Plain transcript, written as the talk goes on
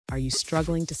Are you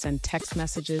struggling to send text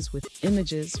messages with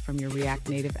images from your React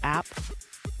Native app?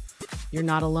 You're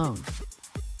not alone.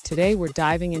 Today, we're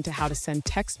diving into how to send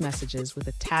text messages with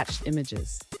attached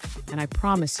images. And I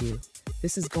promise you,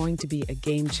 this is going to be a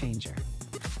game changer.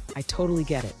 I totally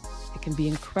get it. It can be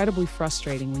incredibly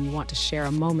frustrating when you want to share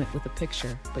a moment with a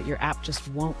picture, but your app just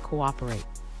won't cooperate.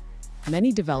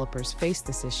 Many developers face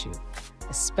this issue,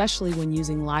 especially when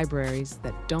using libraries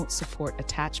that don't support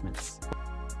attachments.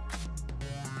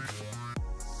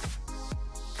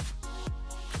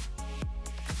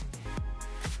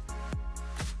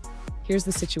 Here's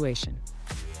the situation.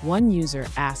 One user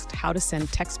asked how to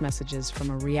send text messages from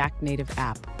a React Native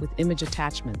app with image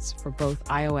attachments for both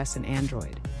iOS and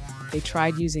Android. They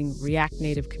tried using React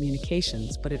Native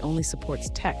Communications, but it only supports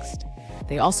text.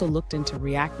 They also looked into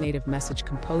React Native Message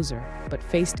Composer, but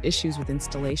faced issues with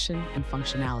installation and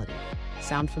functionality.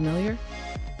 Sound familiar?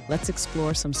 Let's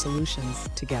explore some solutions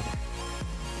together.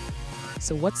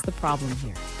 So what's the problem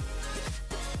here?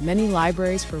 Many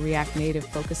libraries for React Native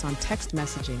focus on text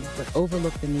messaging but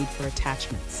overlook the need for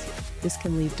attachments. This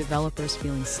can leave developers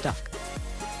feeling stuck.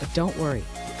 But don't worry,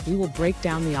 we will break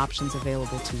down the options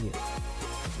available to you.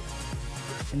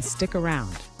 And stick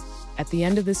around. At the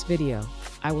end of this video,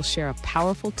 I will share a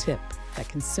powerful tip that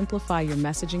can simplify your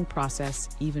messaging process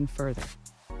even further.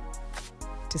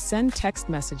 To send text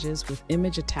messages with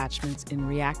image attachments in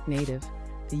React Native,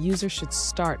 the user should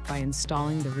start by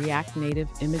installing the React Native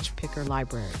Image Picker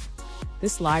library.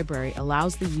 This library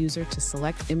allows the user to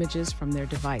select images from their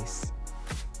device.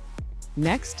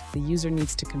 Next, the user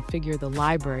needs to configure the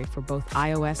library for both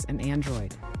iOS and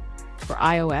Android. For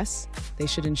iOS, they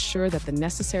should ensure that the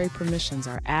necessary permissions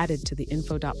are added to the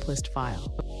info.plist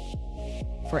file.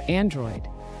 For Android,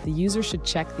 the user should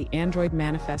check the Android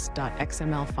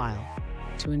manifest.xml file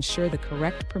to ensure the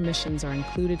correct permissions are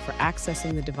included for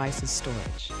accessing the device's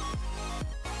storage.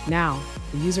 Now,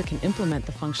 the user can implement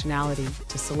the functionality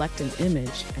to select an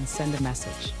image and send a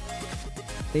message.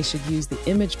 They should use the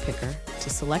image picker to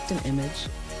select an image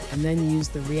and then use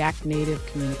the React Native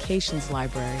Communications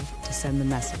library to send the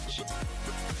message.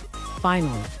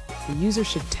 Finally, the user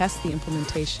should test the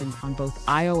implementation on both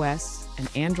iOS and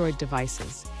Android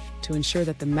devices to ensure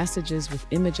that the messages with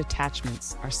image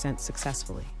attachments are sent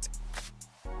successfully.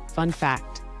 Fun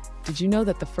fact, did you know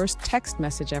that the first text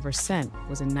message ever sent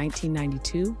was in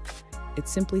 1992? It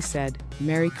simply said,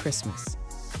 "Merry Christmas."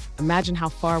 Imagine how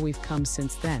far we've come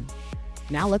since then.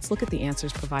 Now let's look at the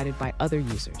answers provided by other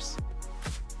users.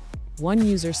 One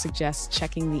user suggests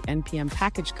checking the NPM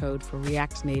package code for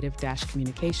React Native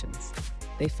Communications.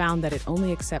 They found that it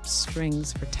only accepts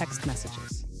strings for text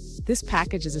messages. This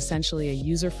package is essentially a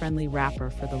user-friendly wrapper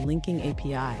for the linking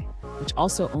API, which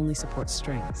also only supports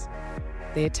strings.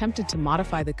 They attempted to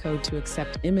modify the code to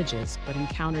accept images, but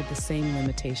encountered the same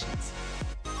limitations.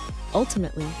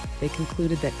 Ultimately, they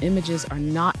concluded that images are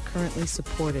not currently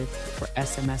supported for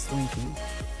SMS linking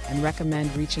and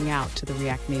recommend reaching out to the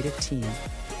React Native team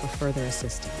for further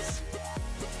assistance.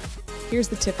 Here's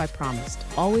the tip I promised.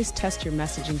 Always test your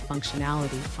messaging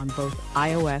functionality on both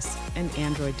iOS and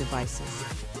Android devices.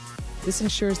 This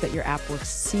ensures that your app works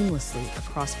seamlessly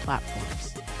across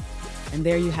platforms. And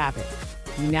there you have it.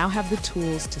 You now have the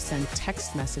tools to send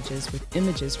text messages with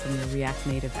images from your React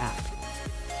Native app.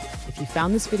 If you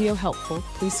found this video helpful,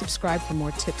 please subscribe for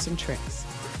more tips and tricks.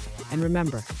 And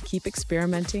remember, keep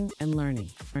experimenting and learning.